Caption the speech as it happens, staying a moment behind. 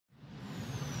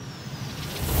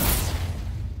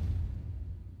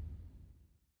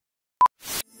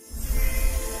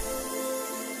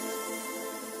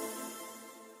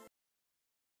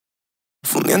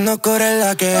Fundiendo core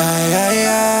la que hay, ay,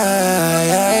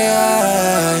 ay, ay,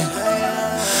 ay.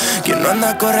 Quien no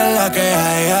anda corre la que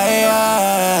hay, ay,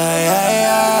 ay, ay,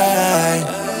 ay.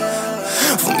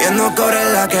 Fundiendo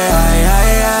core la que hay,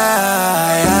 ay,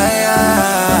 ay, ay,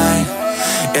 ay.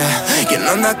 Yeah. Quien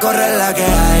no anda corre la que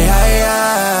hay, ay,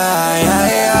 ay,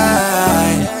 ay,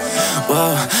 ay.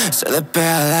 Wow, se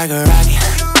despega like a rocket.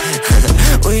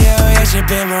 Oh yeah, she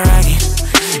be my rocket.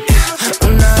 Yeah.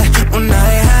 Una de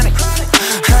honey, honey.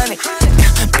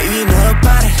 Yeah. Baby, no lo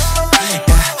pares.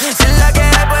 Yeah. Si la que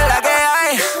hay, pues la que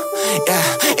hay.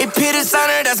 Yeah. Y Peter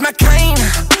Sonner, that's my kind.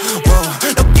 Wow,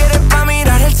 lo quieres pa'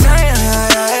 mirar el time. Yeah,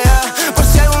 yeah, yeah. Por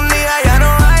si algún día ya no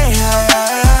hay. Yeah, yeah,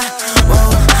 yeah.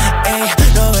 Wow, ey,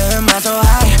 lo beben más o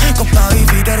hay. Con Pau y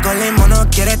Peter con limón no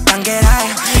quieres tanquear.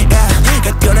 Yeah,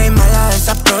 que tío no hay mala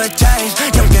desaprovecháis.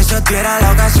 Y aunque eso diera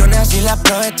la ocasión así la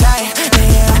aprovecháis.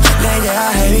 Le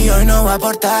llega heavy, hoy no va a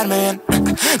portarme bien.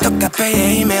 Toca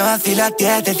pelle y me vacila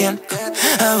 10 de 100.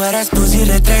 Ahora es tú si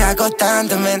retrega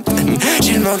constantemente.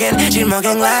 She's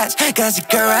smoking glass, casi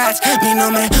carats. Mi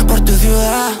nombre por tu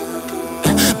ciudad.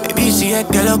 Baby, sigue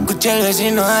que lo escuche el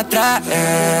vecino atrás.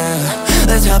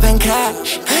 Let's hop and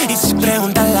cash. Y si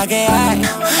preguntan la que hay,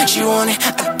 she want it,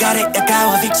 I got it,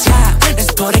 acabo de asfixiar.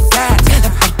 Let's put it cat, la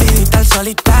partidita al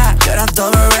solitario. Y ahora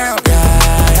todo around,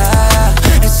 yeah, yeah.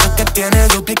 Eso que tiene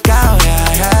duplicado,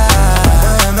 yeah,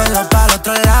 yeah. Muévemelo pa'l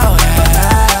otro lado, yeah,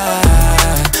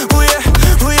 yeah. Uy,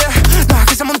 yeah, no,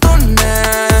 que se amontone.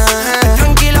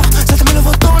 Tranquilo, sáltame los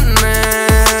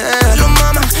botones. Los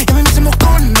mamas y a mí me se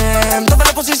moconen en todas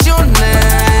las posiciones.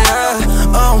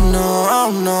 Oh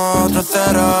no, otro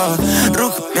cero.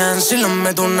 Rugian si lo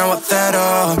meto un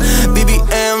aguacero.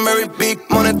 BBM, very big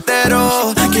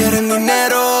monetero. Quieren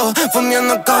dinero,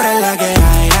 fundiendo cobre la que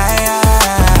hay, ay,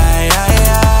 ay, ay,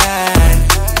 ay.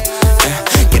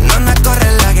 Yeah. Que no anda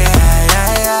corre la que hay,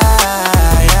 ay,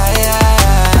 ay, ay,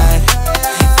 ay.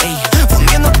 Ey,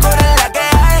 fundiendo cobre la que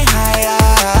hay, ay,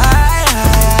 ay,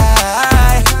 ay,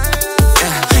 ay.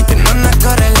 Yeah. Que no anda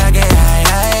corre la que hay,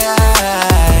 ay, ay,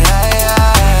 ay, ay,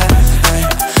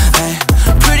 ay.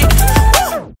 Pretty.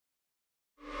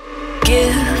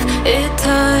 Give it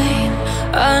time.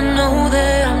 I know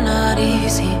that I'm not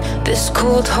easy. This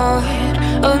cold heart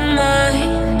of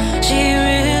mine, she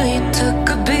really took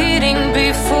a beating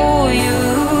before you.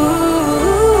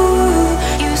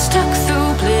 You stuck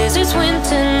through blizzards,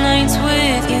 winter nights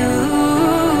with you.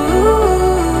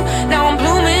 Now I'm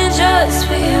blooming just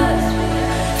for you,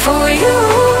 for you.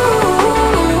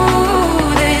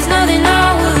 There's nothing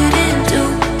I wouldn't do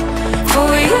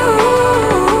for you.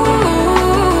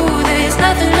 There's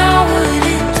nothing I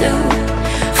wouldn't do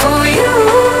for you.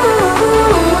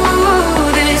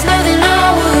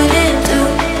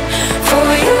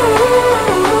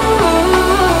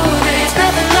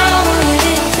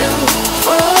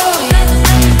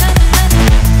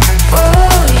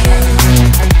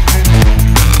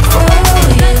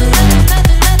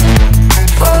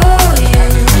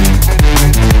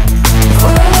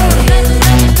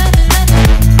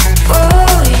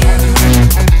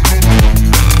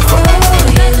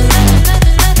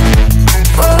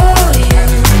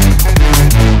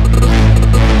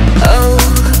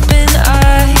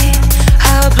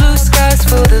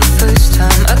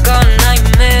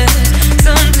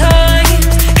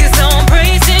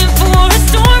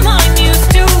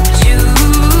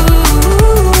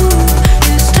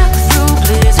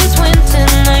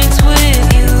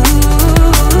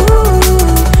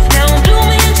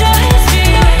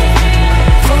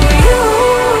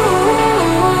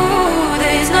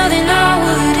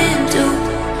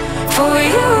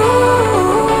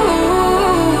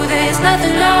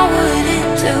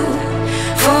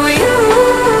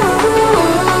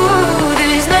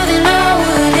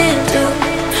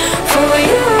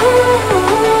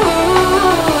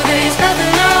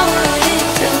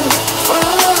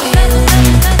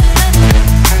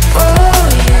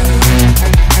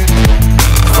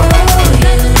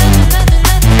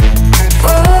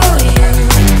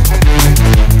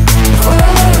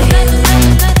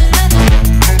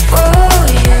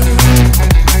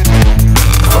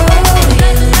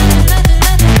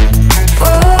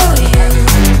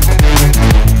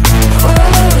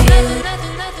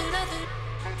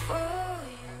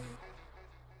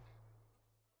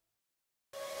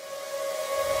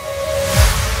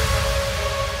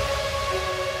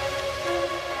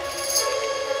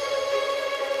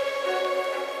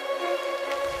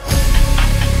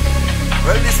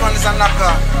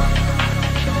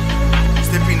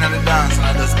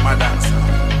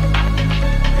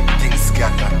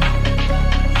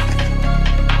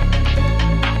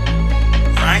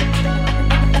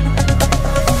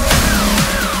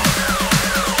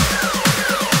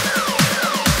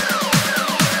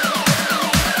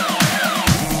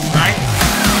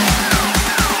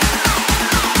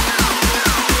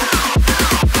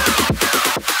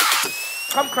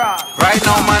 Right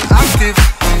now man active,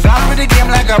 gone with the game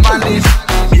like a bandit.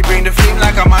 Me bring the flame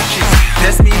like a matches.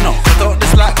 That's me now, cut out the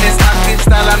slackness. Active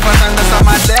style and pattern, that's how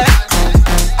my dad.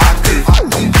 Active,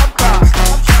 active,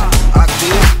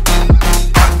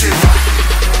 active.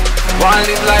 One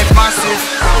live life massive.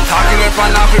 Talking up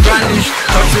and off we brandish.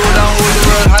 Touch road and hold the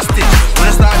world hostage. When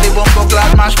I start the bumper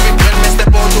clad mash pit. When me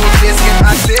step out those days get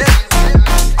active.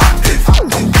 Active,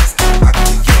 active,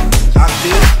 active,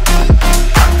 active.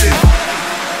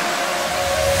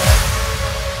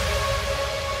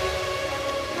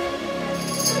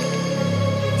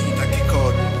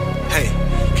 Hey,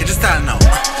 can you style now?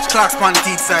 Clocks on the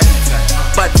east side,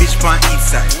 bad bitch on each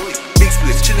side. Big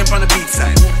splits chillin' on the beach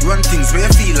side. Run things where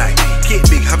you feel like. Cake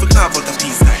big, have a carve out a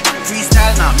peace line.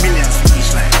 Freestyle now, millions for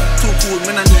each line. Too cool,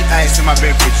 man, I need ice in my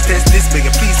beverage. Test this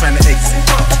bigger, please find the exit.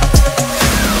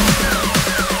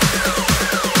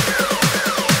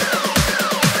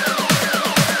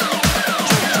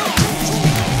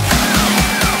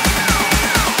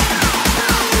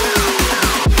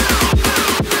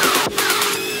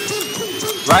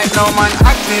 Right now man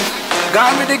active,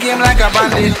 gone with the game like a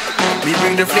bandit. Me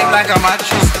bring the flame like a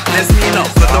mattress. Let's me know,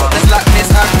 cut out the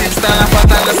slackness. Active style and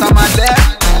pattern, that's how my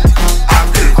dad.